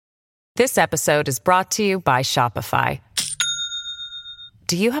This episode is brought to you by Shopify.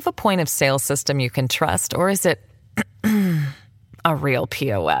 Do you have a point of sale system you can trust, or is it a real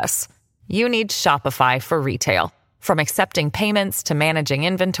POS? You need Shopify for retail. From accepting payments to managing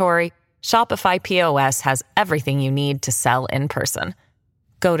inventory, Shopify POS has everything you need to sell in person.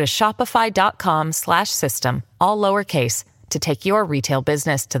 Go to shopify.com/system, all lowercase, to take your retail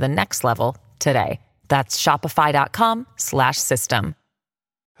business to the next level today. That's shopify.com/system.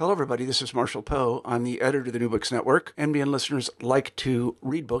 Hello, everybody. This is Marshall Poe. I'm the editor of the New Books Network. NBN listeners like to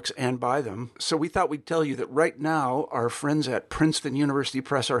read books and buy them. So we thought we'd tell you that right now, our friends at Princeton University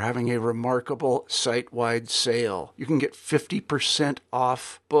Press are having a remarkable site-wide sale. You can get 50%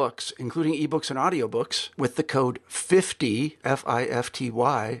 off books, including ebooks and audiobooks, with the code 50,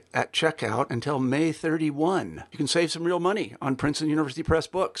 F-I-F-T-Y, at checkout until May 31. You can save some real money on Princeton University Press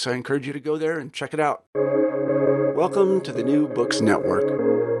books. I encourage you to go there and check it out. Welcome to the New Books Network.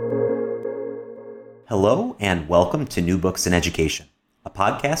 Hello and welcome to New Books in Education, a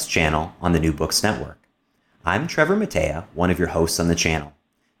podcast channel on the New Books Network. I'm Trevor Matea, one of your hosts on the channel.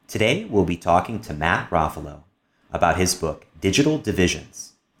 Today we'll be talking to Matt Roffalo about his book, Digital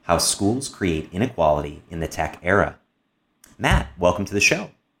Divisions: How Schools Create Inequality in the Tech Era. Matt, welcome to the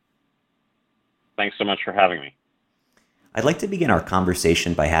show. Thanks so much for having me. I'd like to begin our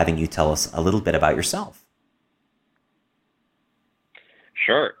conversation by having you tell us a little bit about yourself.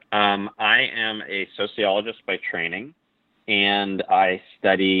 Sure. I am a sociologist by training, and I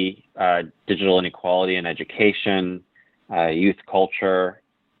study digital inequality in education, youth culture,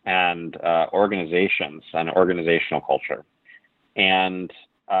 and organizations and organizational culture. And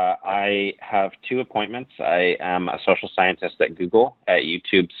I have two appointments. I am a social scientist at Google, at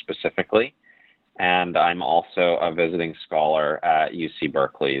YouTube specifically, and I'm also a visiting scholar at UC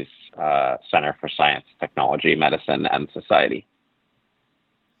Berkeley's Center for Science, Technology, Medicine, and Society.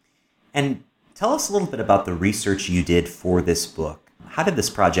 And tell us a little bit about the research you did for this book. How did this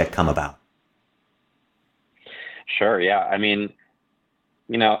project come about? Sure, yeah. I mean,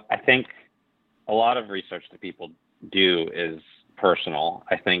 I think a lot of research that people do is personal.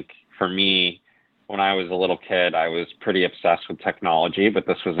 I think for me, when I was a little kid, I was pretty obsessed with technology, but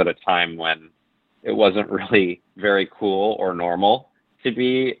this was at a time when it wasn't really very cool or normal to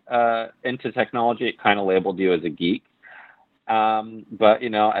be into technology. It kind of labeled you as a geek. But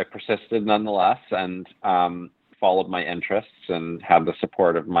I persisted nonetheless and followed my interests and had the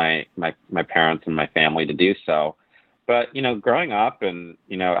support of my parents and my family to do so. But, growing up and,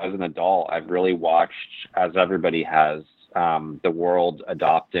 as an adult, I've really watched, as everybody has, the world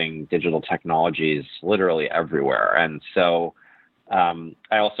adopting digital technologies literally everywhere. And so I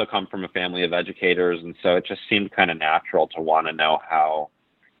also come from a family of educators, and so it just seemed kind of natural to want to know how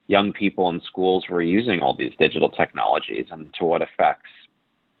young people in schools were using all these digital technologies and to what effects.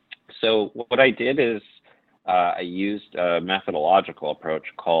 So what I did is I used a methodological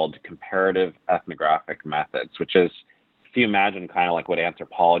approach called comparative ethnographic methods, which is, if you imagine kind of like what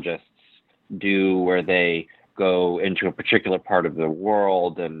anthropologists do, where they go into a particular part of the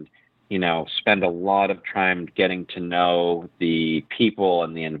world and, spend a lot of time getting to know the people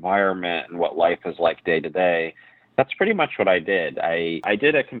and the environment and what life is like day to day. That's pretty much what I did. I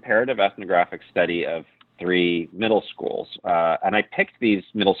did a comparative ethnographic study of 3 middle schools, and I picked these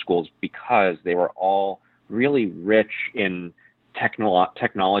middle schools because they were all really rich in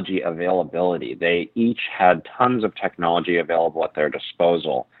technology availability. They each had tons of technology available at their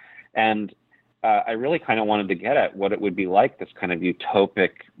disposal, and I really kind of wanted to get at what it would be like, this kind of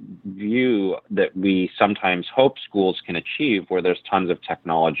utopic view that we sometimes hope schools can achieve, where there's tons of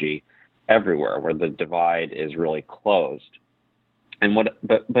technology everywhere, where the divide is really closed. And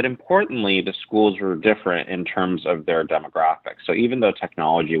but importantly, the schools were different in terms of their demographics. So even though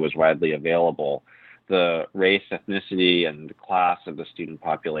technology was widely available, the race, ethnicity, and class of the student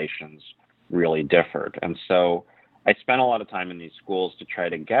populations really differed. And so I spent a lot of time in these schools to try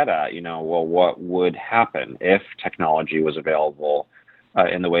to get at, what would happen if technology was available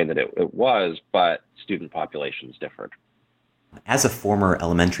in the way that it was, but student populations differed. As a former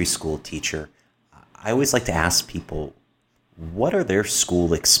elementary school teacher, I always like to ask people, what are their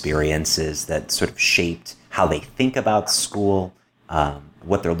school experiences that sort of shaped how they think about school,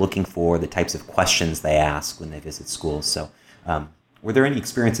 what they're looking for, the types of questions they ask when they visit schools. So were there any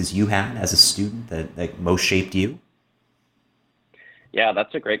experiences you had as a student that most shaped you? Yeah,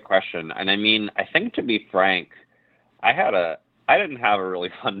 that's a great question. And I mean, I think, to be frank, I didn't have a really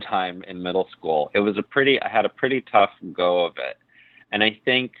fun time in middle school. I had a pretty tough go of it. And I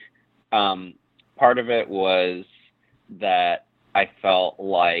think part of it was that I felt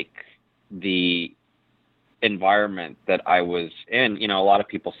like the environment that I was in. You know, a lot of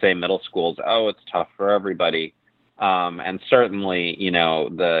people say middle schools, oh, it's tough for everybody. And certainly, you know,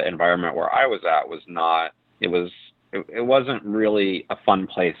 the environment where I was at was not, it wasn't really a fun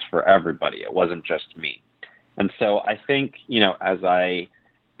place for everybody. It wasn't just me. And so I think, you know, as I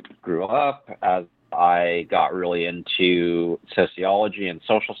grew up, as I got really into sociology and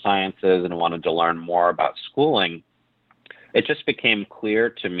social sciences and wanted to learn more about schooling, it just became clear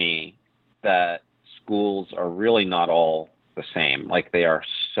to me that schools are really not all the same. Like they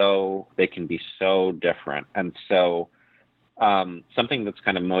can be so different. And so something that's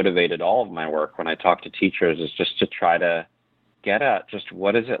kind of motivated all of my work when I talk to teachers is just to try to get at just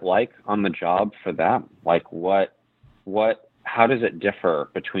what is it like on the job for them? Like how does it differ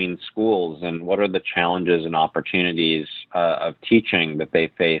between schools, and what are the challenges and opportunities of teaching that they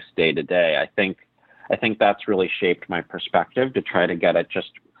face day to day? I think that's really shaped my perspective to try to get at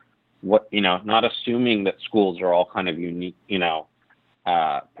just what, you know, not assuming that schools are all kind of unique, you know,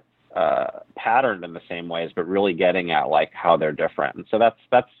 patterned in the same ways, but really getting at like how they're different. And so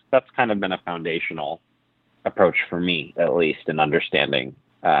that's kind of been a foundational approach for me, at least, in understanding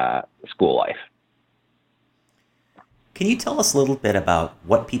school life. Can you tell us a little bit about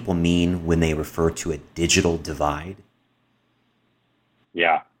what people mean when they refer to a digital divide?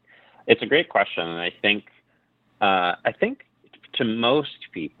 Yeah, it's a great question. And I think to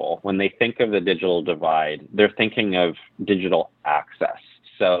most people, when they think of the digital divide, they're thinking of digital access.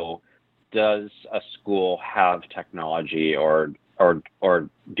 So does a school have technology, or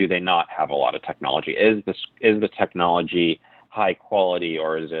do they not have a lot of technology? Is the technology high quality,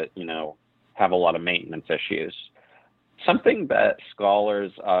 or is it, you know, have a lot of maintenance issues? Something that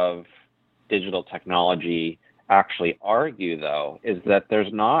scholars of digital technology actually argue, though, is that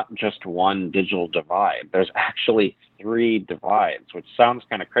there's not just one digital divide. There's actually 3 divides, which sounds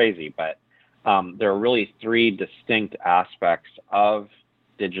kind of crazy, but there are really 3 distinct aspects of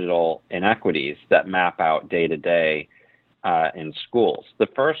digital inequities that map out day to day in schools. The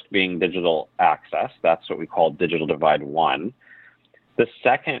first being digital access. That's what we call digital divide 1. The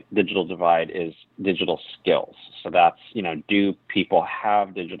second digital divide is digital skills. So that's, you know, do people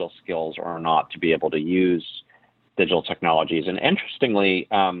have digital skills or not to be able to use digital technologies? And interestingly,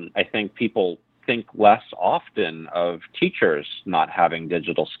 I think people think less often of teachers not having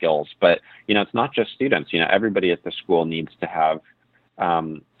digital skills, but, you know, it's not just students. You know, everybody at the school needs to have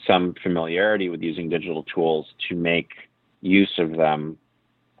some familiarity with using digital tools to make use of them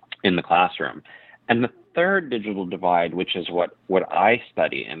in the classroom. And the third digital divide, which is what I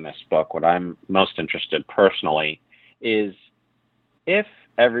study in this book, what I'm most interested personally, is if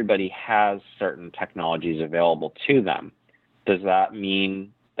everybody has certain technologies available to them, does that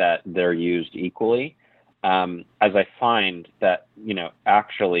mean that they're used equally? As I find that, you know,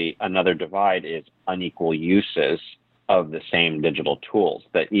 actually another divide is unequal uses of the same digital tools,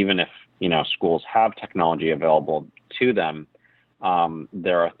 that even if, you know, schools have technology available to them,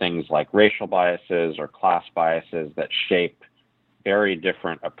 there are things like racial biases or class biases that shape very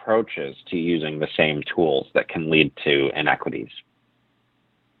different approaches to using the same tools that can lead to inequities.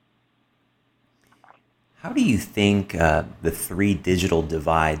 How do you think the 3 digital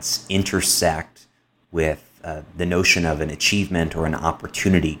divides intersect with the notion of an achievement or an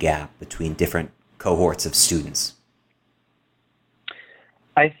opportunity gap between different cohorts of students?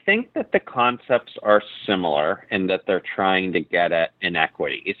 I think that the concepts are similar in that they're trying to get at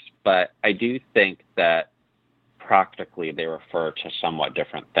inequities, but I do think that practically they refer to somewhat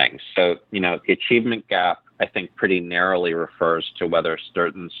different things. So, you know, the achievement gap, I think, pretty narrowly refers to whether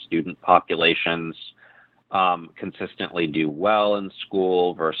certain student populations consistently do well in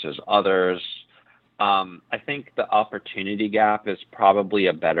school versus others. I think the opportunity gap is probably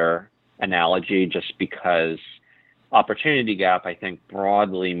a better analogy, just because opportunity gap, I think,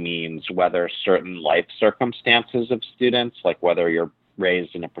 broadly means whether certain life circumstances of students, like whether you're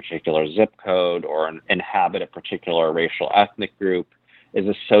raised in a particular zip code or inhabit a particular racial ethnic group, is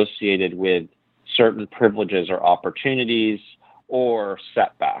associated with certain privileges or opportunities or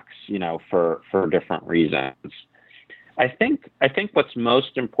setbacks, you know, for different reasons. I think what's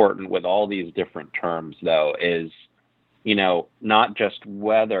most important with all these different terms, though, is, you know, not just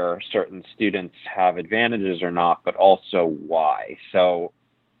whether certain students have advantages or not, but also why. So,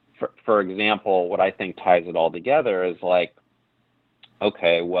 for example, what I think ties it all together is like,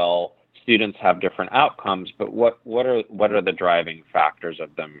 okay, well, students have different outcomes, but what are the driving factors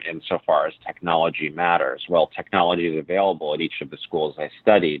of them insofar as technology matters? Well, technology is available at each of the schools I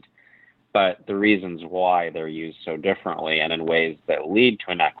studied, but the reasons why they're used so differently and in ways that lead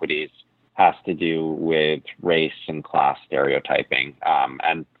to inequities has to do with race and class stereotyping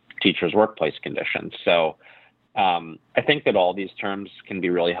and teachers' workplace conditions. So I think that all these terms can be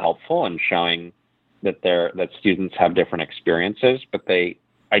really helpful in showing that students have different experiences, but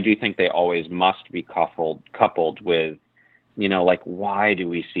I do think they always must be coupled with, like, why do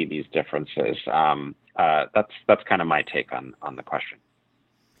we see these differences? That's kind of my take on the question.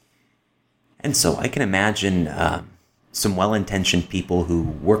 And so I can imagine some well-intentioned people who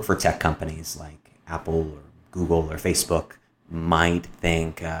work for tech companies like Apple or Google or Facebook might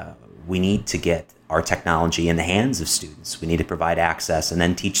think we need to get our technology in the hands of students. We need to provide access and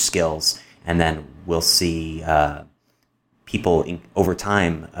then teach skills, and then we'll see people over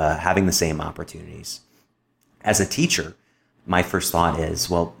time having the same opportunities. As a teacher, my first thought is,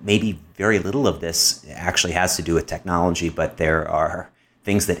 well, maybe very little of this actually has to do with technology, but there are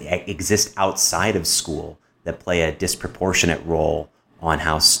things that exist outside of school that play a disproportionate role on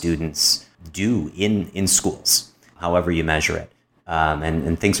how students do in schools, however you measure it.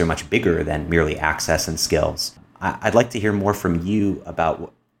 And things are much bigger than merely access and skills. I'd like to hear more from you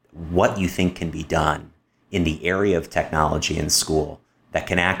about what you think can be done in the area of technology in school that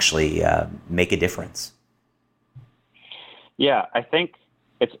can actually make a difference. Yeah, I think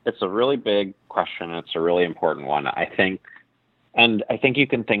it's a really big question. It's a really important one, I think. And I think you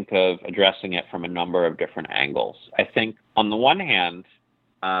can think of addressing it from a number of different angles. I think on the one hand,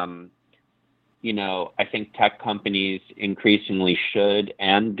 I think tech companies increasingly should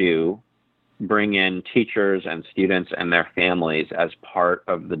and do bring in teachers and students and their families as part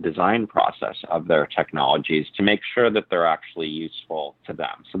of the design process of their technologies to make sure that they're actually useful to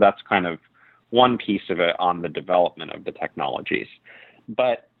them. So that's kind of one piece of it on the development of the technologies.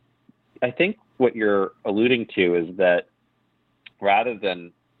 But I think what you're alluding to is that rather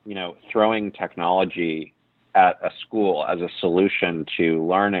than, throwing technology at a school as a solution to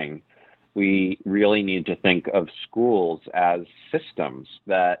learning, we really need to think of schools as systems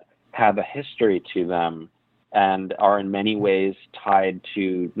that have a history to them and are in many ways tied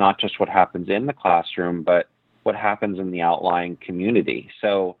to not just what happens in the classroom, but what happens in the outlying community.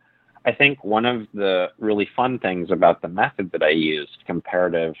 So I think one of the really fun things about the method that I used,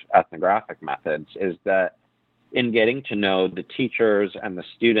 comparative ethnographic methods, is that in getting to know the teachers and the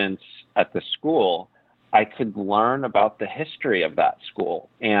students at the school, I could learn about the history of that school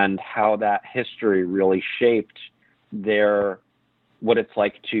and how that history really shaped what it's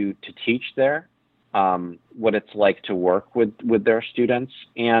like to teach there, what it's like to work with their students,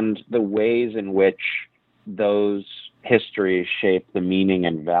 and the ways in which those histories shape the meaning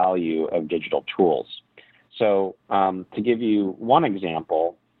and value of digital tools. So to give you one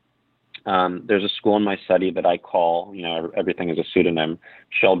example, there's a school in my study that I call, everything is a pseudonym,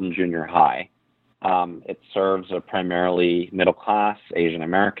 Sheldon Junior High. It serves a primarily middle-class Asian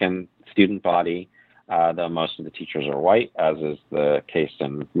American student body, though most of the teachers are white, as is the case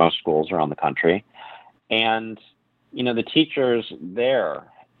in most schools around the country. And, the teachers there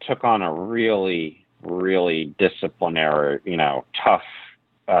took on a really, really disciplinary, tough,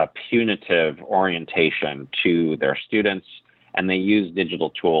 punitive orientation to their students, and they use digital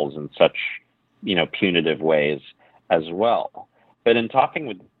tools in such, punitive ways as well. But in talking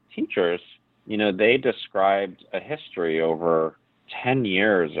with teachers, they described a history over 10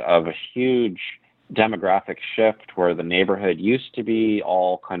 years of a huge demographic shift where the neighborhood used to be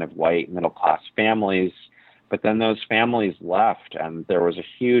all kind of white middle-class families, but then those families left and there was a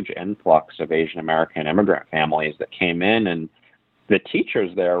huge influx of Asian American immigrant families that came in, and the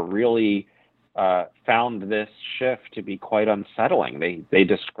teachers there really found this shift to be quite unsettling. They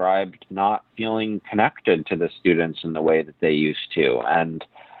described not feeling connected to the students in the way that they used to. And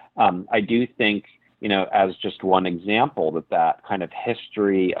I do think, as just one example, that kind of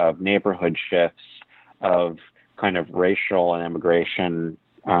history of neighborhood shifts, of kind of racial and immigration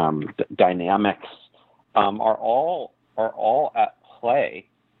dynamics are all at play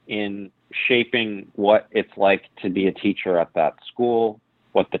in shaping what it's like to be a teacher at that school,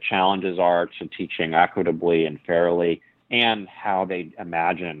 what the challenges are to teaching equitably and fairly, and how they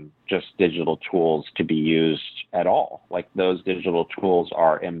imagine just digital tools to be used at all. Like those digital tools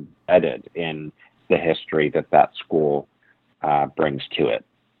are embedded in the history that school brings to it.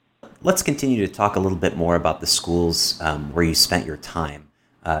 Let's continue to talk a little bit more about the schools where you spent your time.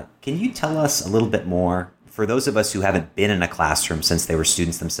 Can you tell us a little bit more, for those of us who haven't been in a classroom since they were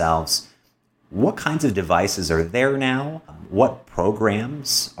students themselves, what kinds of devices are there now? What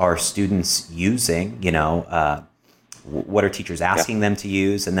programs are students using? What are teachers asking them to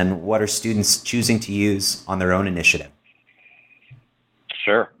use? And then what are students choosing to use on their own initiative?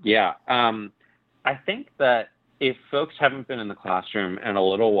 Sure. Yeah. I think that if folks haven't been in the classroom in a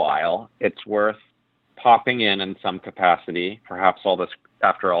little while, it's worth popping in some capacity, perhaps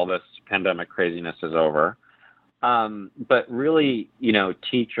after all this pandemic craziness is over, But really,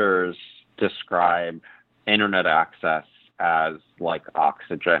 teachers describe internet access as like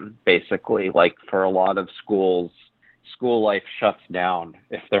oxygen, basically. Like for a lot of schools, school life shuts down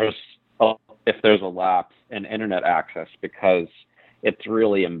if there's a lapse in internet access, because it's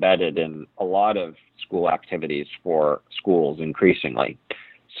really embedded in a lot of school activities for schools increasingly.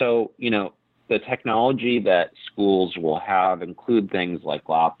 So, the technology that schools will have include things like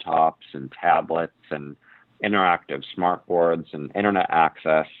laptops and tablets and interactive smartboards and internet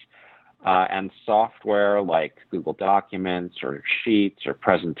access, and software like Google Documents or Sheets or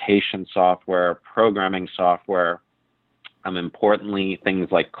presentation software, programming software. Importantly, things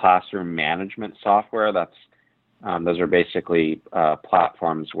like classroom management software. Those are basically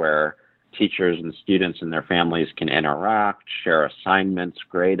platforms where teachers and students and their families can interact, share assignments,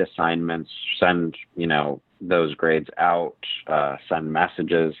 grade assignments, send, those grades out, send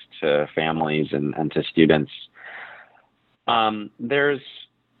messages to families and to students.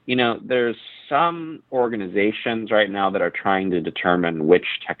 There's some organizations right now that are trying to determine which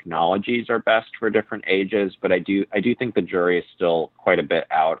technologies are best for different ages, but I do think the jury is still quite a bit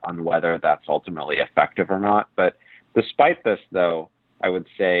out on whether that's ultimately effective or not. But despite this, though, I would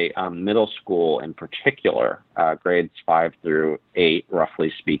say middle school in particular, grades 5 through 8,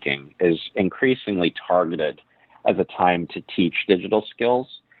 roughly speaking, is increasingly targeted as a time to teach digital skills.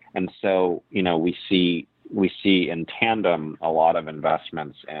 And so, we see in tandem a lot of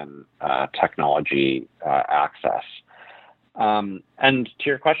investments in technology access. And to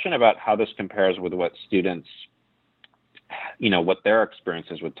your question about how this compares with what students, what their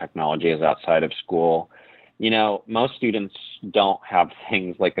experiences with technology is outside of school, most students don't have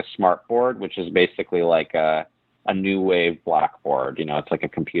things like a smartboard, which is basically like a new wave Blackboard. It's like a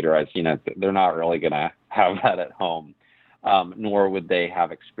computerized, they're not really going to have that at home. Nor would they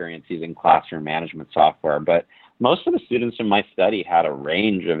have experience using classroom management software. But most of the students in my study had a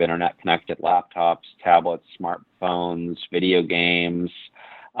range of internet-connected laptops, tablets, smartphones, video games.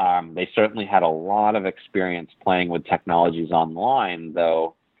 They certainly had a lot of experience playing with technologies online,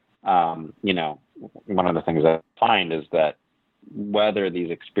 though, one of the things I find is that whether these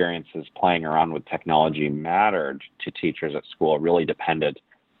experiences playing around with technology mattered to teachers at school really depended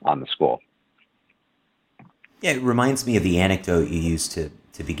on the school. Yeah, it reminds me of the anecdote you used to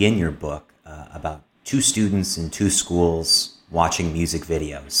begin your book about two students in two schools watching music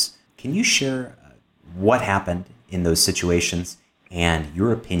videos. Can you share what happened in those situations and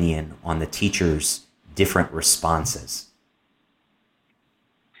your opinion on the teachers' different responses?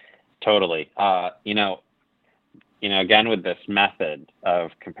 Totally. Again, with this method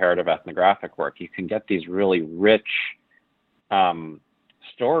of comparative ethnographic work, you can get these really rich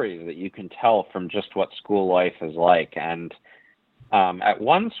stories that you can tell from just what school life is like. And at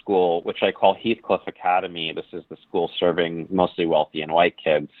one school, which I call Heathcliff Academy, this is the school serving mostly wealthy and white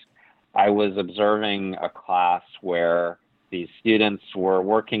kids, I was observing a class where these students were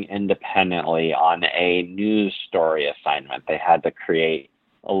working independently on a news story assignment. They had to create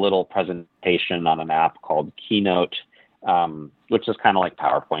a little presentation on an app called Keynote, which is kind of like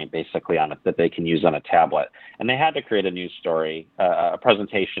PowerPoint, basically, that they can use on a tablet. And they had to create a news story, a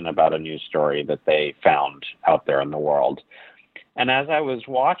presentation about a news story that they found out there in the world. And as I was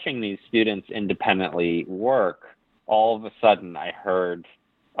watching these students independently work, all of a sudden I heard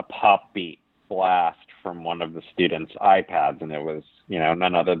a pop beat blast from one of the students' iPads, and it was,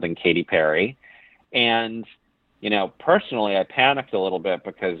 none other than Katy Perry. And personally, I panicked a little bit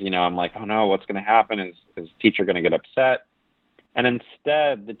because, I'm like, oh no, what's going to happen? Is the teacher going to get upset? And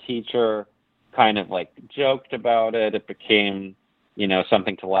instead, the teacher kind of like joked about it. It became,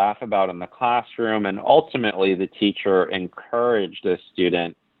 something to laugh about in the classroom. And ultimately, the teacher encouraged the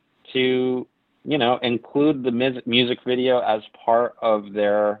student to, include the music video as part of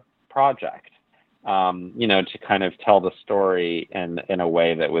their project, to kind of tell the story in a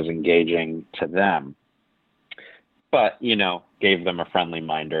way that was engaging to them. But, gave them a friendly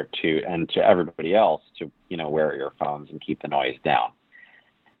reminder to everybody else to, wear earphones and keep the noise down.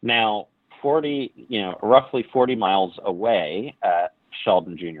 Now, roughly 40 miles away at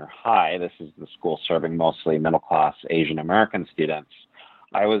Sheldon Junior High, this is the school serving mostly middle-class Asian American students,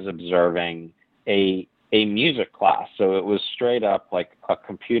 I was observing a music class. So it was straight up like a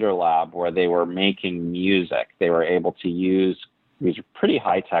computer lab where they were making music. They were able to use these pretty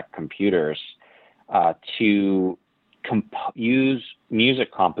high-tech computers to use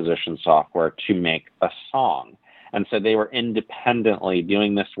music composition software to make a song. And so they were independently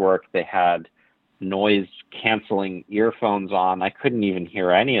doing this work. They had noise canceling earphones on. I couldn't even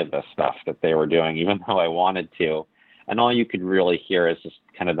hear any of the stuff that they were doing, even though I wanted to. And all you could really hear is just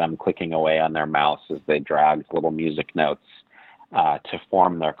kind of them clicking away on their mouse as they dragged little music notes to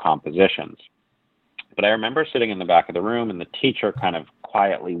form their compositions. But I remember sitting in the back of the room, and the teacher kind of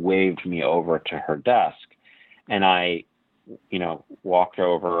quietly waved me over to her desk. And I, walked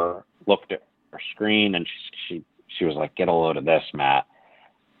over, looked at her screen, and she was like, "Get a load of this, Matt."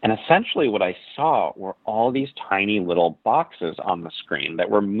 And essentially what I saw were all these tiny little boxes on the screen that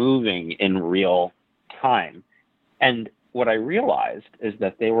were moving in real time. And what I realized is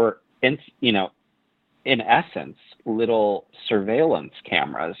that they were, in essence, little surveillance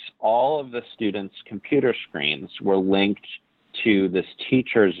cameras. All of the students' computer screens were linked to this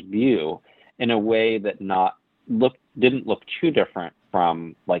teacher's view in a way that didn't look too different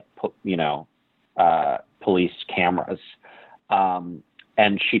from police cameras.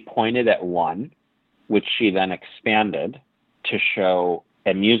 And she pointed at one, which she then expanded to show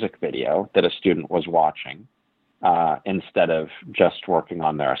a music video that a student was watching instead of just working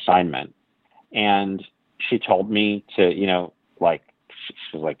on their assignment. And she told me to, she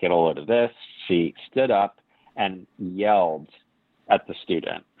was like, "Get a load of this." She stood up and yelled at the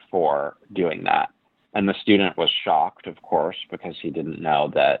student for doing that. And the student was shocked, of course, because he didn't know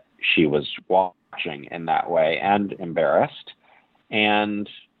that she was watching in that way, and embarrassed, and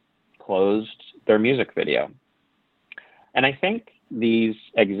closed their music video. And I think these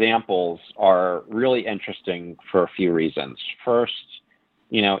examples are really interesting for a few reasons. First,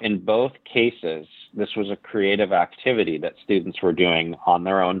 in both cases, this was a creative activity that students were doing on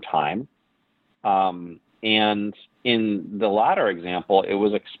their own time. And in the latter example, it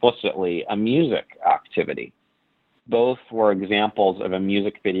was explicitly a music activity. Both were examples of a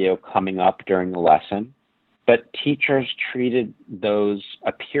music video coming up during the lesson, but teachers treated those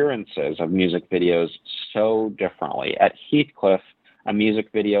appearances of music videos so differently. At Heathcliff, a music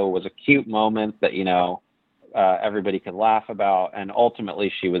video was a cute moment that, everybody could laugh about, and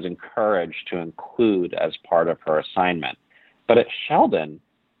ultimately she was encouraged to include as part of her assignment. But at Sheldon,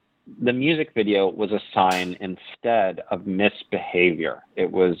 the music video was a sign instead of misbehavior.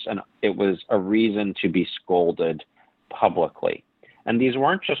 It was a reason to be scolded publicly. And these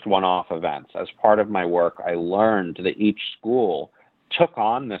weren't just one-off events. As part of my work, I learned that each school took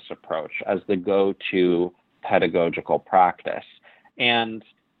on this approach as the go-to pedagogical practice. And,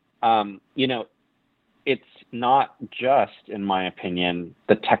 it's not just, in my opinion,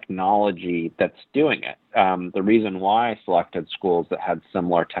 the technology that's doing it. The reason why I selected schools that had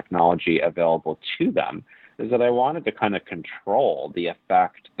similar technology available to them is that I wanted to kind of control the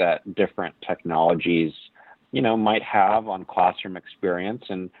effect that different technologies might have on classroom experience.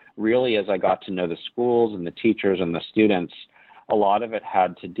 And really, as I got to know the schools and the teachers and the students, a lot of it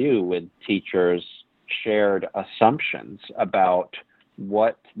had to do with teachers' shared assumptions about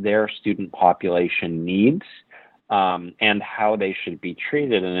what their student population needs and how they should be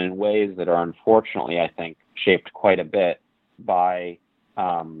treated, and in ways that are unfortunately, I think, shaped quite a bit by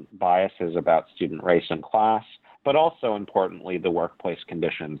biases about student race and class, but also, importantly, the workplace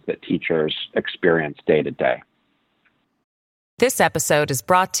conditions that teachers experience day to day. This episode is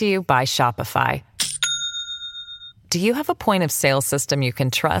brought to you by Shopify. Do you have a point of sale system you can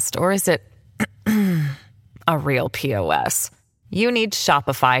trust, or is it a real POS? You need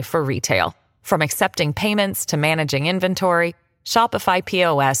Shopify for retail. From accepting payments to managing inventory, Shopify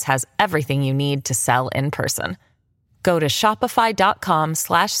POS has everything you need to sell in person. Go to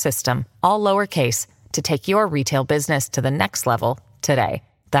shopify.com/system, all lowercase, to take your retail business to the next level today.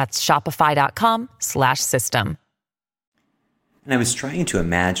 That's shopify.com/system. And I was trying to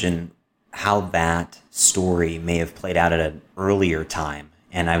imagine how that story may have played out at an earlier time.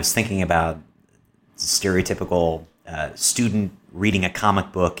 And I was thinking about stereotypical student reading a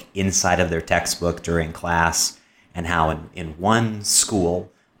comic book inside of their textbook during class, and how in one school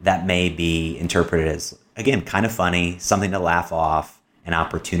that may be interpreted as, again, kind of funny, something to laugh off, an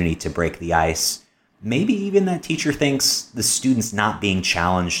opportunity to break the ice. Maybe even that teacher thinks the student's not being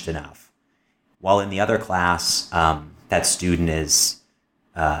challenged enough, while in the other class, that student is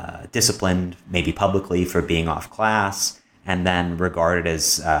disciplined, maybe publicly, for being off class, and then regarded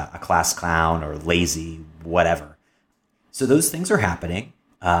as a class clown or lazy, whatever. So those things are happening.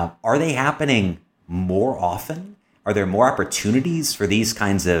 Are they happening more often? Are there more opportunities for these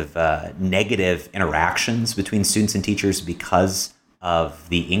kinds of negative interactions between students and teachers because of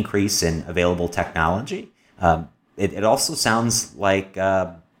the increase in available technology? It also sounds like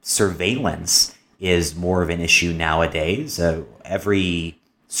surveillance is more of an issue nowadays. Every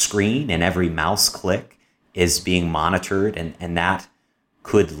screen and every mouse click is being monitored, and that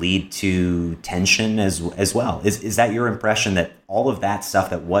could lead to tension as well. Is that your impression, that all of that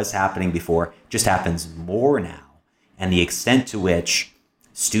stuff that was happening before just happens more now, and the extent to which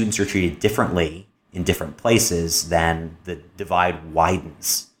students are treated differently in different places, then the divide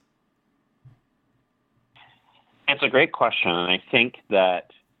widens. It's a great question. And I think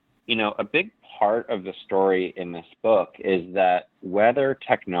that, a big part of the story in this book is that whether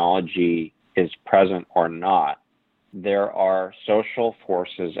technology is present or not, there are social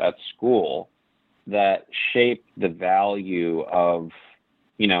forces at school that shape the value of,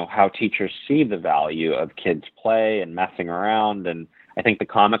 how teachers see the value of kids' play and messing around. And I think the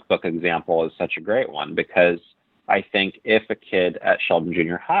comic book example is such a great one, because I think if a kid at Sheldon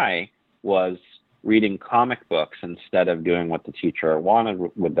Junior High was reading comic books instead of doing what the teacher wanted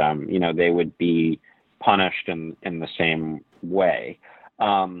with them, they would be punished in the same way,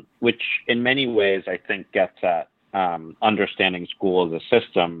 which in many ways I think gets at understanding school as a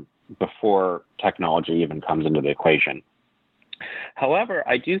system before technology even comes into the equation. However,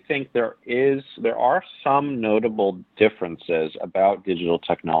 I do think there are some notable differences about digital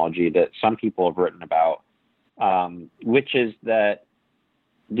technology that some people have written about, which is that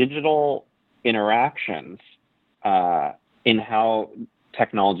digital interactions in how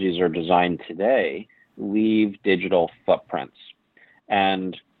technologies are designed today leave digital footprints.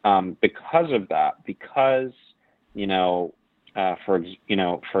 And because of that,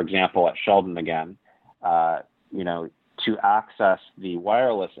 for example, at Sheldon again, to access the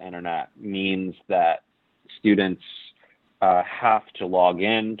wireless internet means that students have to log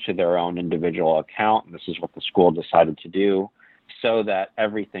in to their own individual account, and this is what the school decided to do, so that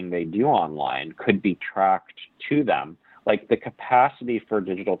everything they do online could be tracked to them. Like, the capacity for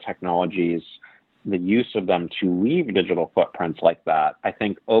digital technologies, the use of them to leave digital footprints like that, I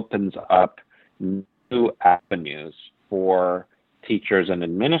think opens up new avenues for teachers and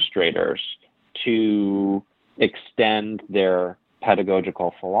administrators to extend their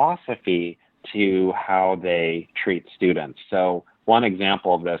pedagogical philosophy to how they treat students. So one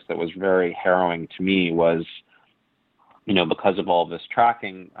example of this that was very harrowing to me was, because of all this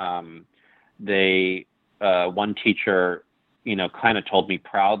tracking, one teacher, kind of told me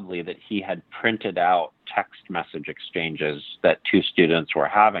proudly that he had printed out text message exchanges that two students were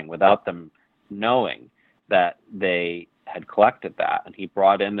having without them knowing that they had collected that. And he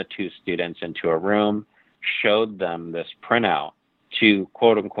brought in the two students into a room, showed them this printout to,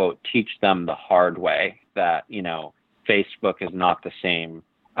 quote unquote, teach them the hard way that, Facebook is not the same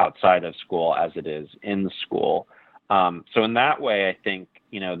outside of school as it is in school. So in that way, I think,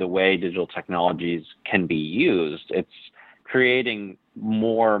 the way digital technologies can be used, it's creating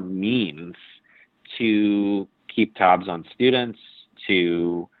more means to keep tabs on students,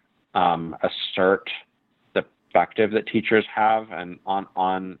 to assert the perspective that teachers have and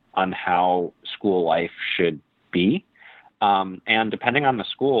on how school life should be. And depending on the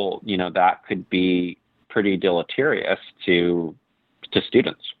school, that could be pretty deleterious to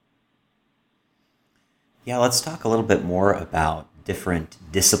students. Yeah, let's talk a little bit more about different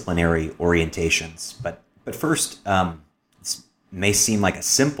disciplinary orientations. But first, this may seem like a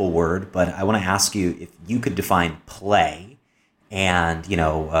simple word, but I want to ask you if you could define play and,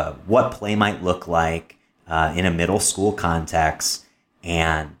 what play might look like in a middle school context,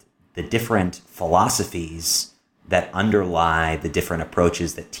 and the different philosophies that underlie the different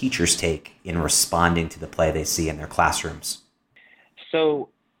approaches that teachers take in responding to the play they see in their classrooms. So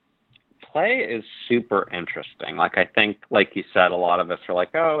play is super interesting. Like, I think, like you said, a lot of us are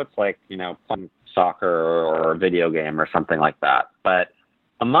like, oh, it's like, playing soccer or a video game or something like that. But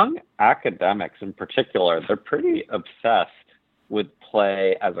among academics in particular, they're pretty obsessed with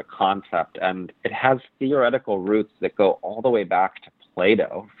play as a concept. And it has theoretical roots that go all the way back to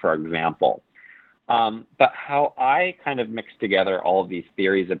Plato, for example. But how I kind of mix together all of these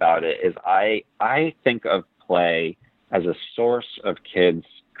theories about it is I think of play as a source of kids'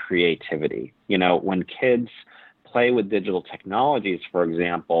 creativity. When kids play with digital technologies, for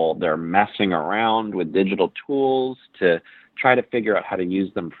example, they're messing around with digital tools to try to figure out how to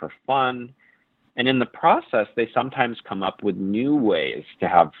use them for fun. And in the process, they sometimes come up with new ways to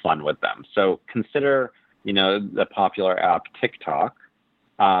have fun with them. So consider, the popular app TikTok.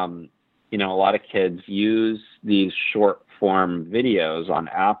 A lot of kids use these short form videos on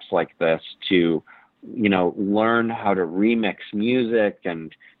apps like this to, learn how to remix music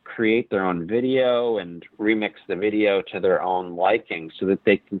and create their own video and remix the video to their own liking so that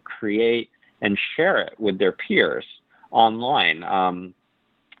they can create and share it with their peers online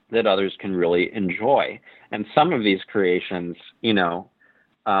that others can really enjoy. And some of these creations,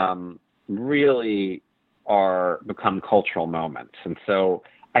 really become cultural moments. And so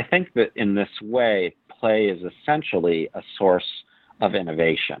I think that in this way, play is essentially a source of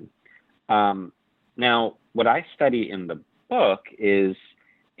innovation. Now, what I study in the book is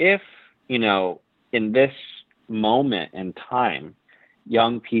if, in this moment in time,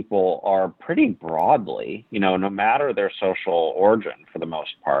 young people are pretty broadly, no matter their social origin for the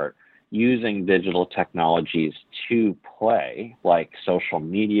most part, using digital technologies to play, like social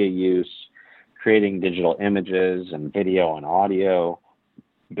media use, creating digital images and video and audio,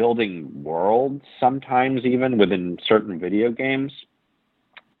 building worlds sometimes even within certain video games.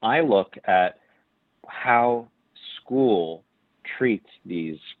 I look at how school treats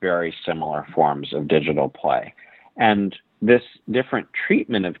these very similar forms of digital play. And this different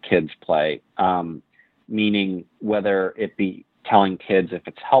treatment of kids' play, meaning whether it be telling kids if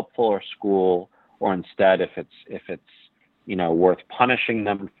it's helpful or school, or instead if it's worth punishing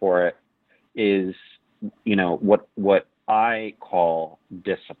them for it, is what I call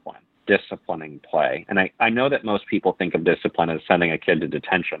disciplining play. And I know that most people think of discipline as sending a kid to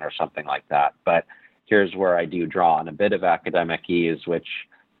detention or something like that, but here's where I do draw on a bit of academic ease, which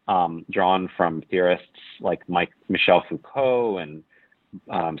drawn from theorists like Michel Foucault and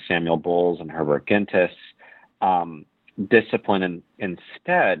Samuel Bowles and Herbert Gintis. Discipline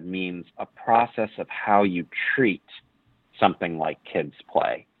instead means a process of how you treat something like kids'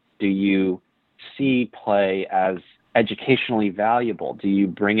 play. Do you see play as educationally valuable? Do you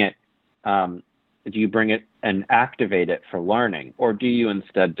bring it and activate it for learning, or do you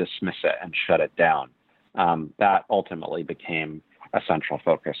instead dismiss it and shut it down? That ultimately became a central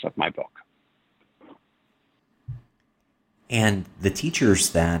focus of my book. And the teachers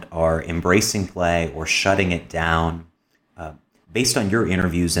that are embracing play or shutting it down, based on your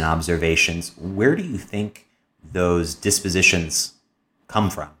interviews and observations, where do you think those dispositions come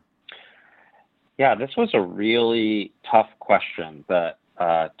from? Yeah, this was a really tough question that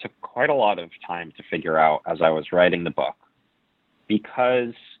took quite a lot of time to figure out as I was writing the book,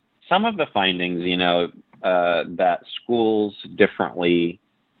 because some of the findings, that schools differently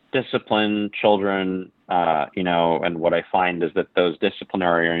discipline children, and what I find is that those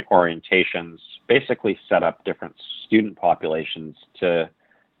disciplinary orientations basically set up different student populations to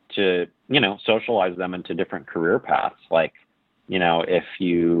socialize them into different career paths. Like, if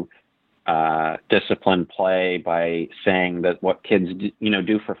you discipline play by saying that what kids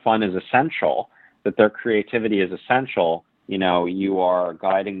do for fun is essential, that their creativity is essential, you are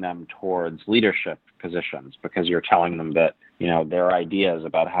guiding them towards leadership positions because you're telling them that their ideas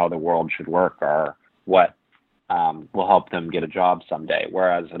about how the world should work are what will help them get a job someday.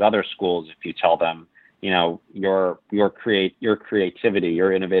 Whereas at other schools, if you tell them your creativity,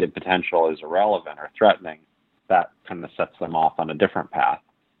 your innovative potential is irrelevant or threatening, that kind of sets them off on a different path.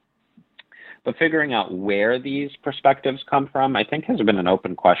 But figuring out where these perspectives come from, I think, has been an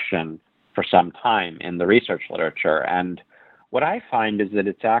open question for some time in the research literature. And what I find is that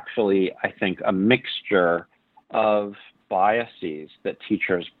it's actually, I think, a mixture of biases that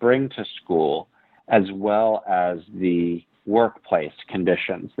teachers bring to school, as well as the workplace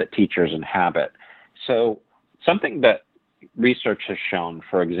conditions that teachers inhabit. So something that research has shown,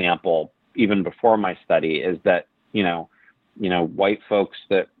 for example, even before my study, is that, white folks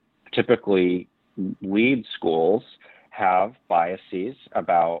that typically lead schools have biases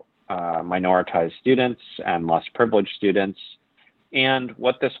about minoritized students and less privileged students. And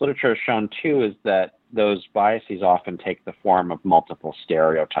what this literature has shown too is that those biases often take the form of multiple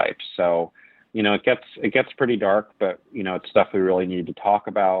stereotypes. So, it gets pretty dark, but it's stuff we really need to talk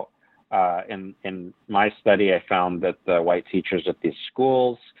about. In my study, I found that the white teachers at these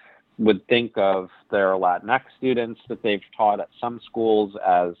schools would think of their Latinx students that they've taught at some schools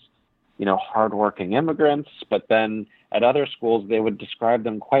as, hardworking immigrants, but then at other schools, they would describe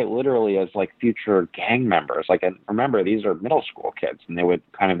them quite literally as like future gang members. And remember, these are middle school kids, and they would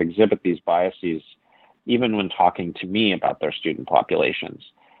kind of exhibit these biases even when talking to me about their student populations.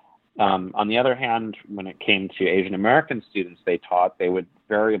 On the other hand, when it came to Asian American students they taught, they would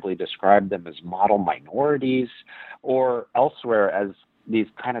variably describe them as model minorities, or elsewhere as these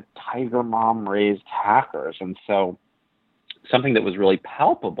kind of tiger mom raised hackers. And so something that was really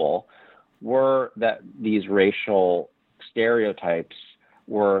palpable were that these racial stereotypes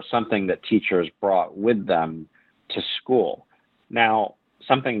were something that teachers brought with them to school. Now,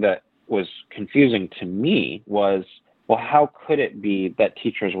 something that was confusing to me was, well, how could it be that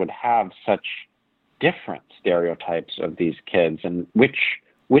teachers would have such different stereotypes of these kids, and which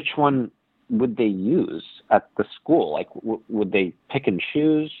one would they use at the school? Would they pick and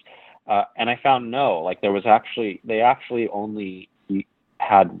choose? And I found no. They actually only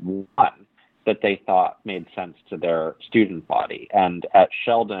had one that they thought made sense to their student body. And at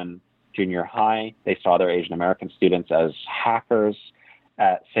Sheldon Junior High, they saw their Asian American students as hackers.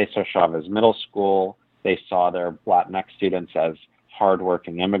 At Cesar Chavez Middle School, They saw their Latinx students as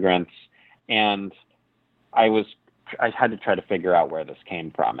hardworking immigrants. And I had to try to figure out where this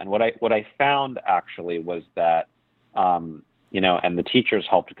came from. And what I found actually was that, and the teachers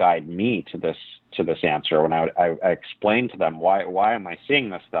helped guide me to this answer. When I explained to them why am I seeing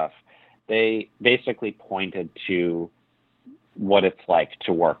this stuff, they basically pointed to what it's like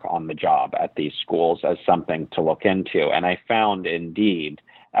to work on the job at these schools as something to look into. And I found indeed,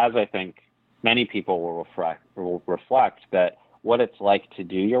 as I think many people will reflect, that what it's like to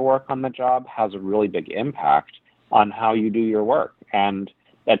do your work on the job has a really big impact on how you do your work. And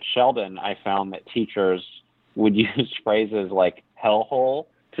at Sheldon, I found that teachers would use phrases like hellhole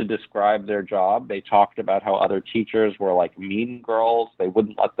to describe their job. They talked about how other teachers were like mean girls. They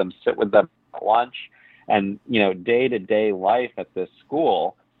wouldn't let them sit with them at lunch. And, day-to-day life at this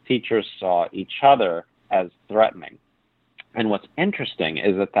school, teachers saw each other as threatening. And what's interesting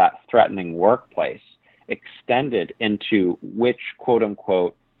is that threatening workplace extended into which, quote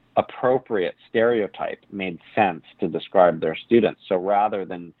unquote, appropriate stereotype made sense to describe their students. So rather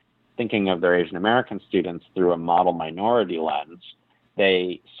than thinking of their Asian American students through a model minority lens,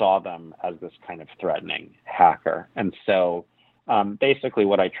 they saw them as this kind of threatening hacker. And so basically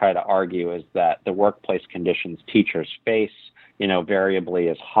what I try to argue is that the workplace conditions teachers face, variably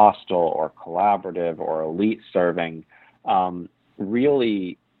as hostile or collaborative or elite serving,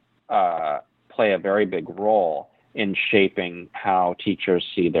 really play a very big role in shaping how teachers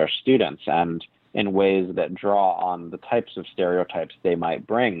see their students, and in ways that draw on the types of stereotypes they might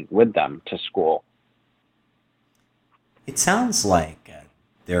bring with them to school. It sounds like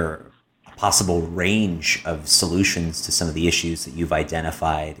there are a possible range of solutions to some of the issues that you've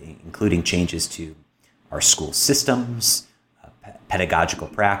identified, including changes to our school systems, pedagogical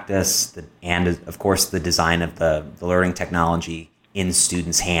practice, and of course the design of the learning technology in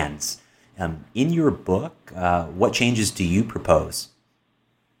students' hands. In your book, what changes do you propose?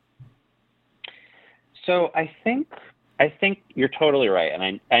 So I think you're totally right.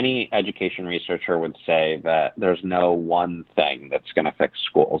 And any education researcher would say that there's no one thing that's going to fix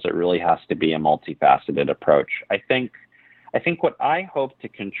schools. It really has to be a multifaceted approach. I think what I hope to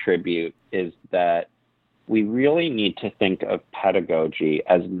contribute is that we really need to think of pedagogy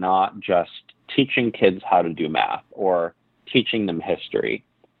as not just teaching kids how to do math or teaching them history.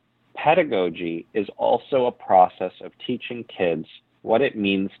 Pedagogy is also a process of teaching kids what it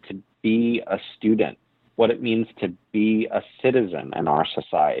means to be a student, what it means to be a citizen in our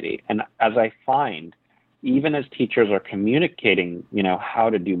society. And as I find, even as teachers are communicating, how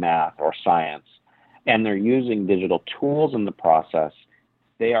to do math or science, and they're using digital tools in the process,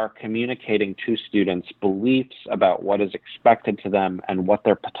 they are communicating to students beliefs about what is expected to them and what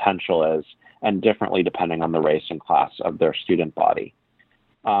their potential is, and differently depending on the race and class of their student body.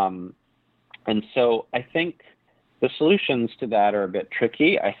 And so I think the solutions to that are a bit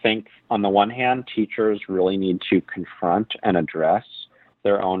tricky. I think on the one hand, teachers really need to confront and address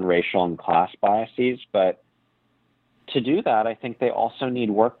their own racial and class biases. But to do that, I think they also need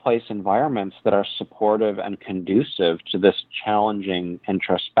workplace environments that are supportive and conducive to this challenging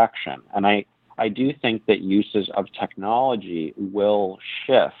introspection. And I do think that uses of technology will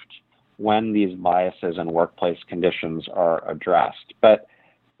shift when these biases and workplace conditions are addressed. But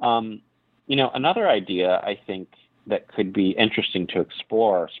another idea I think that could be interesting to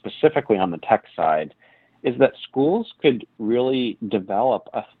explore, specifically on the tech side, is that schools could really develop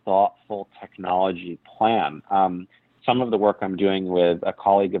a thoughtful technology plan. Some of the work I'm doing with a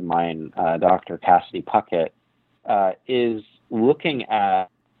colleague of mine, Dr. Cassidy Puckett, is looking at,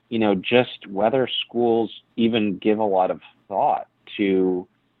 just whether schools even give a lot of thought to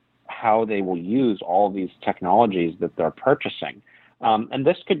how they will use all of these technologies that they're purchasing. And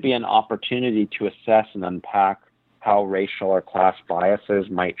this could be an opportunity to assess and unpack how racial or class biases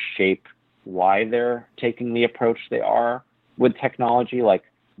might shape why they're taking the approach they are with technology. Like,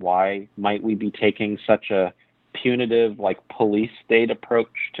 why might we be taking such a punitive, police state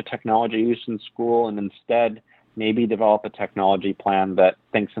approach to technology use in school, and instead maybe develop a technology plan that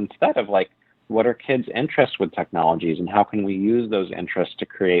thinks instead of what are kids' interests with technologies, and how can we use those interests to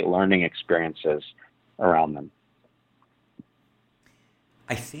create learning experiences around them?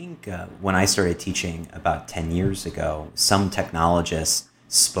 I think when I started teaching about 10 years ago, some technologists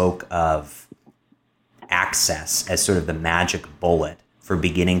spoke of access as sort of the magic bullet for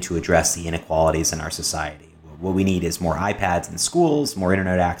beginning to address the inequalities in our society. What we need is more iPads in schools, more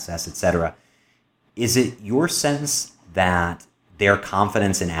internet access, etc. Is it your sense that their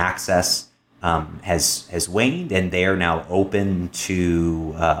confidence in access has waned, and they are now open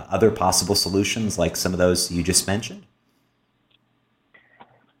to other possible solutions like some of those you just mentioned?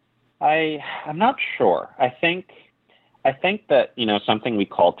 I'm not sure. I think that, something we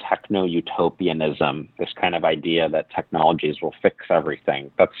call techno-utopianism, this kind of idea that technologies will fix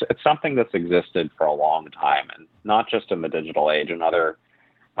everything, it's something that's existed for a long time, and not just in the digital age and other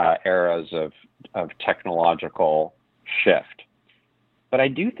eras of technological shift. But I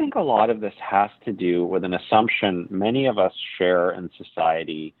do think a lot of this has to do with an assumption many of us share in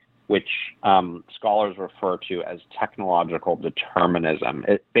society, which scholars refer to as technological determinism.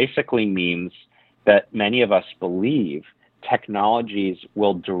 It basically means that many of us believe technologies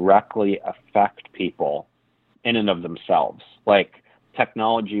will directly affect people in and of themselves. Like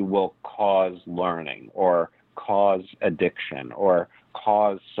technology will cause learning or cause addiction or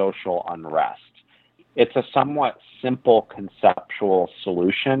cause social unrest. It's a somewhat simple conceptual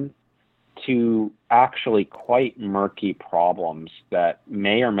solution to actually quite murky problems that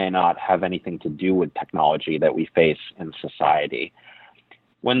may or may not have anything to do with technology that we face in society.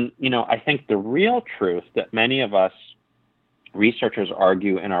 When, I think the real truth that many of us researchers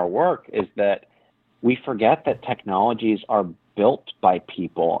argue in our work is that we forget that technologies are built by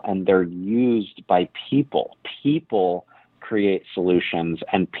people and they're used by people. People create solutions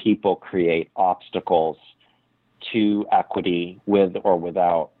and people create obstacles to equity with or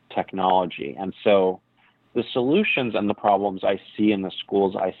without technology. And so the solutions and the problems I see in the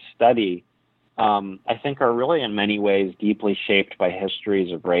schools I study, I think are really in many ways deeply shaped by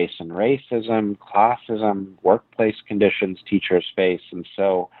histories of race and racism, classism, workplace conditions teachers face. And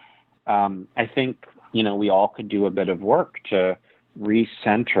so I think, we all could do a bit of work to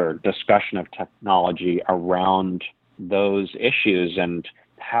recenter discussion of technology around those issues and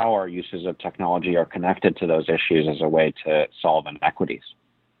how our uses of technology are connected to those issues as a way to solve inequities.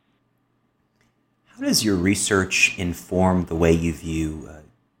 How does your research inform the way you view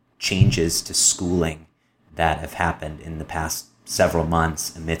changes to schooling that have happened in the past several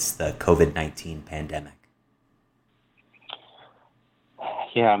months amidst the COVID-19 pandemic?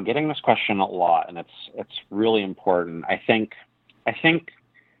 Yeah, I'm getting this question a lot, and it's really important. I think, at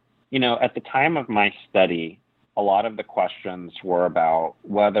the time of my study, a lot of the questions were about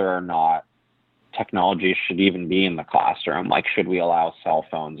whether or not technology should even be in the classroom. Like, should we allow cell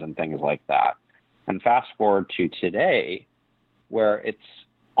phones and things like that? And fast forward to today, where it's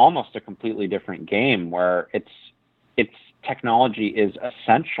almost a completely different game, where it's technology is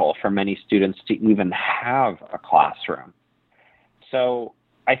essential for many students to even have a classroom. So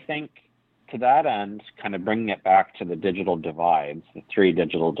I think to that end, kind of bringing it back to the digital divides, the three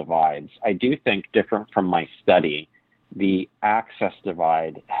digital divides, I do think, different from my study, the access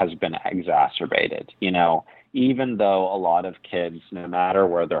divide has been exacerbated. Even though a lot of kids, no matter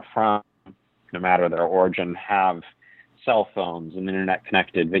where they're from, no matter their origin, have cell phones and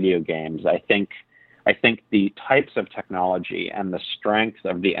internet-connected video games, I think the types of technology and the strength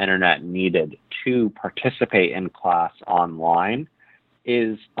of the internet needed to participate in class online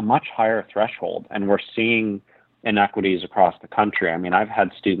is a much higher threshold. And we're seeing inequities across the country. I mean, I've had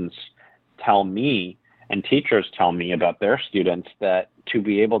students tell me and teachers tell me about their students that to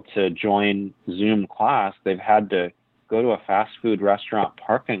be able to join Zoom class, they've had to go to a fast food restaurant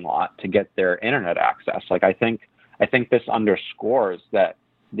parking lot to get their internet access. Like, I think this underscores that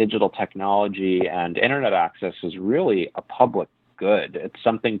digital technology and internet access is really a public good. It's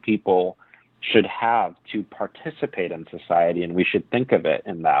something people should have to participate in society, and we should think of it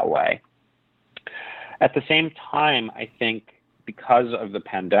in that way. At the same time, I think because of the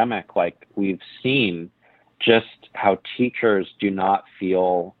pandemic, like, we've seen just how teachers do not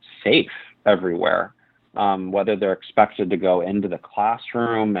feel safe everywhere, whether they're expected to go into the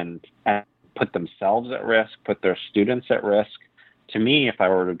classroom and put themselves at risk, put their students at risk. To me, if I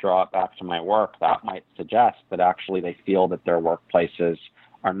were to draw it back to my work, that might suggest that actually they feel that their workplaces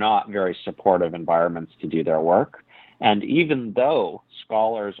are not very supportive environments to do their work. And even though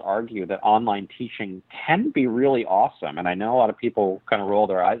scholars argue that online teaching can be really awesome, and I know a lot of people kind of roll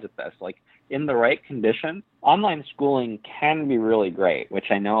their eyes at this, like, in the right condition, online schooling can be really great, which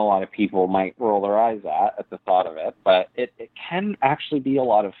I know a lot of people might roll their eyes at the thought of it, but it can actually be a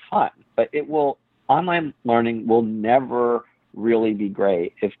lot of fun. But online learning will never really be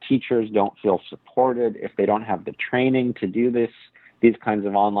great if teachers don't feel supported, if they don't have the training to do these kinds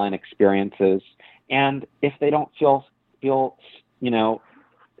of online experiences, and if they don't feel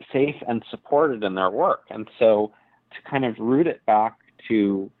safe and supported in their work. And so to kind of root it back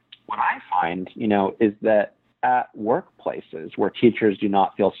to what I find, is that at workplaces where teachers do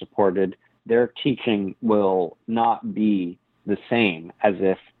not feel supported, their teaching will not be the same as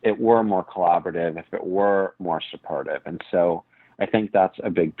if it were more collaborative, if it were more supportive. And so I think that's a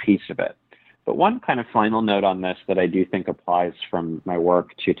big piece of it. But one kind of final note on this that I do think applies from my work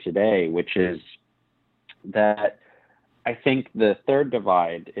to today, which is that I think the third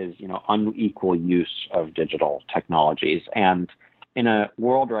divide is, unequal use of digital technologies. And in a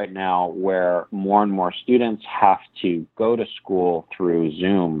world right now where more and more students have to go to school through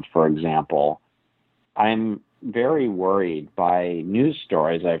Zoom, for example, I'm very worried by news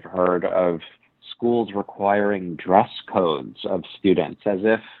stories I've heard of schools requiring dress codes of students, as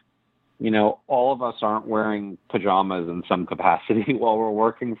if, all of us aren't wearing pajamas in some capacity while we're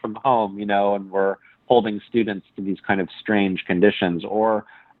working from home, and we're holding students to these kind of strange conditions. Or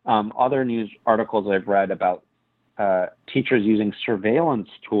other news articles I've read about teachers using surveillance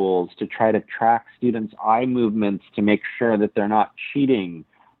tools to try to track students' eye movements to make sure that they're not cheating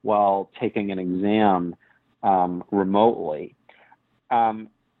while taking an exam remotely.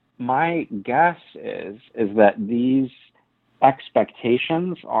 My guess is that these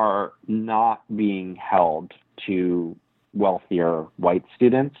expectations are not being held to wealthier white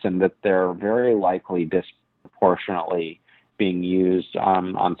students, and that they're very likely disproportionately being used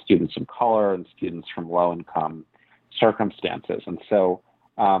on students of color and students from low-income circumstances. And so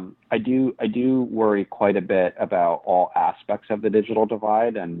I do worry quite a bit about all aspects of the digital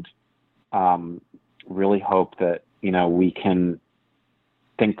divide, and really hope that we can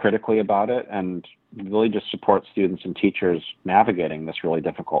think critically about it and really just support students and teachers navigating this really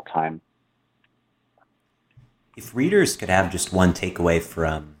difficult time. If readers could have just one takeaway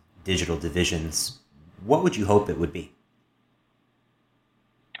from Digital Divisions, what would you hope it would be?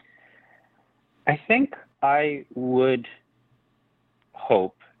 I think I would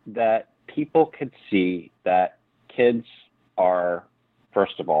hope that people could see that kids are,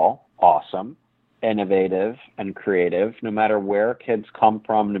 first of all, awesome, innovative, and creative. No matter where kids come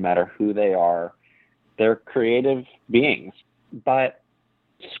from, no matter who they are, they're creative beings. But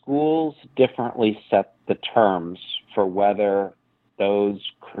schools differently set the terms for whether those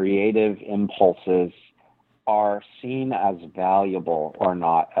creative impulses are seen as valuable or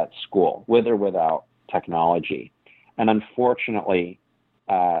not at school, with or without technology. And unfortunately,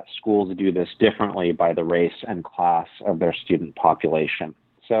 schools do this differently by the race and class of their student population.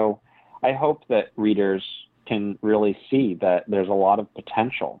 So I hope that readers can really see that there's a lot of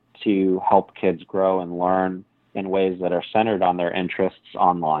potential to help kids grow and learn in ways that are centered on their interests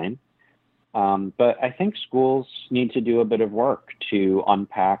online. But I think schools need to do a bit of work to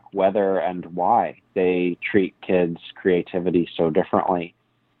unpack whether and why they treat kids' creativity so differently,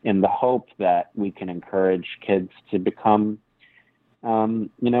 in the hope that we can encourage kids to become,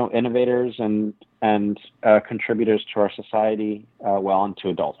 innovators and contributors to our society well into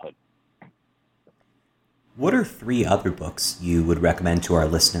adulthood. What are 3 other books you would recommend to our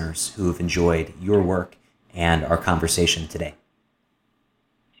listeners who have enjoyed your work and our conversation today?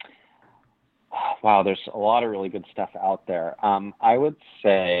 Wow, there's a lot of really good stuff out there. I would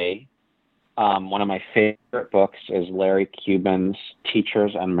say one of my favorite books is Larry Cuban's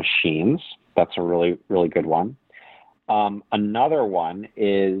Teachers and Machines. That's a really, really good one. Another one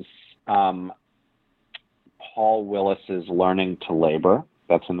is Paul Willis's Learning to Labor.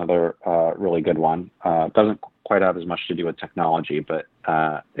 That's another really good one. Doesn't quite have as much to do with technology, but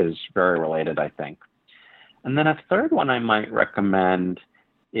is very related, I think. And then a third one I might recommend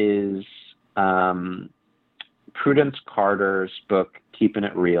is Prudence Carter's book, Keeping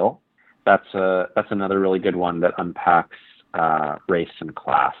It Real. That's another really good one that unpacks race and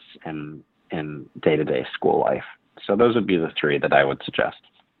class in day-to-day school life. So those would be the 3 that I would suggest.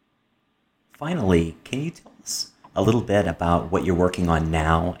 Finally, can you tell us a little bit about what you're working on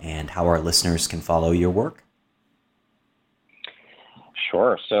now and how our listeners can follow your work?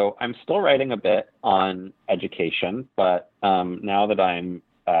 Sure. So I'm still writing a bit on education, but now that I'm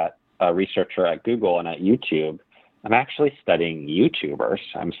a researcher at Google and at YouTube, I'm actually studying YouTubers.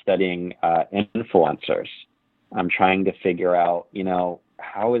 I'm studying influencers. I'm trying to figure out,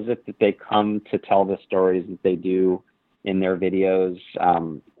 how is it that they come to tell the stories that they do in their videos?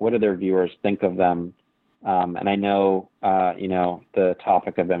 What do their viewers think of them? And I know, the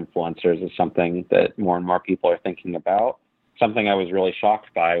topic of influencers is something that more and more people are thinking about. Something I was really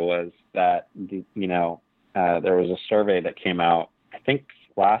shocked by was that, there was a survey that came out, I think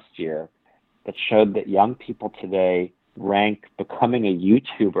last year, that showed that young people today rank becoming a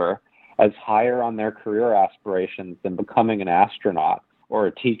YouTuber as higher on their career aspirations than becoming an astronaut or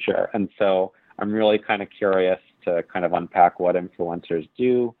a teacher. And so I'm really kind of curious to kind of unpack what influencers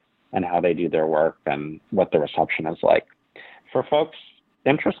do and how they do their work and what the reception is like. For folks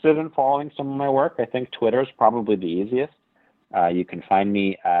interested in following some of my work, I think Twitter is probably the easiest. You can find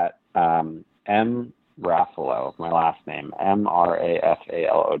me at M. Raffalow, my last name,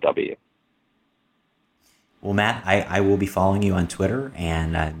 Mrafalow. Well, Matt, I will be following you on Twitter,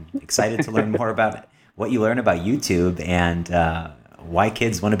 and I'm excited to learn more about what you learn about YouTube and why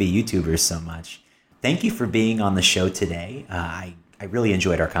kids want to be YouTubers so much. Thank you for being on the show today. I really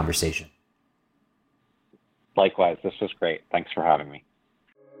enjoyed our conversation. Likewise, this was great. Thanks for having me.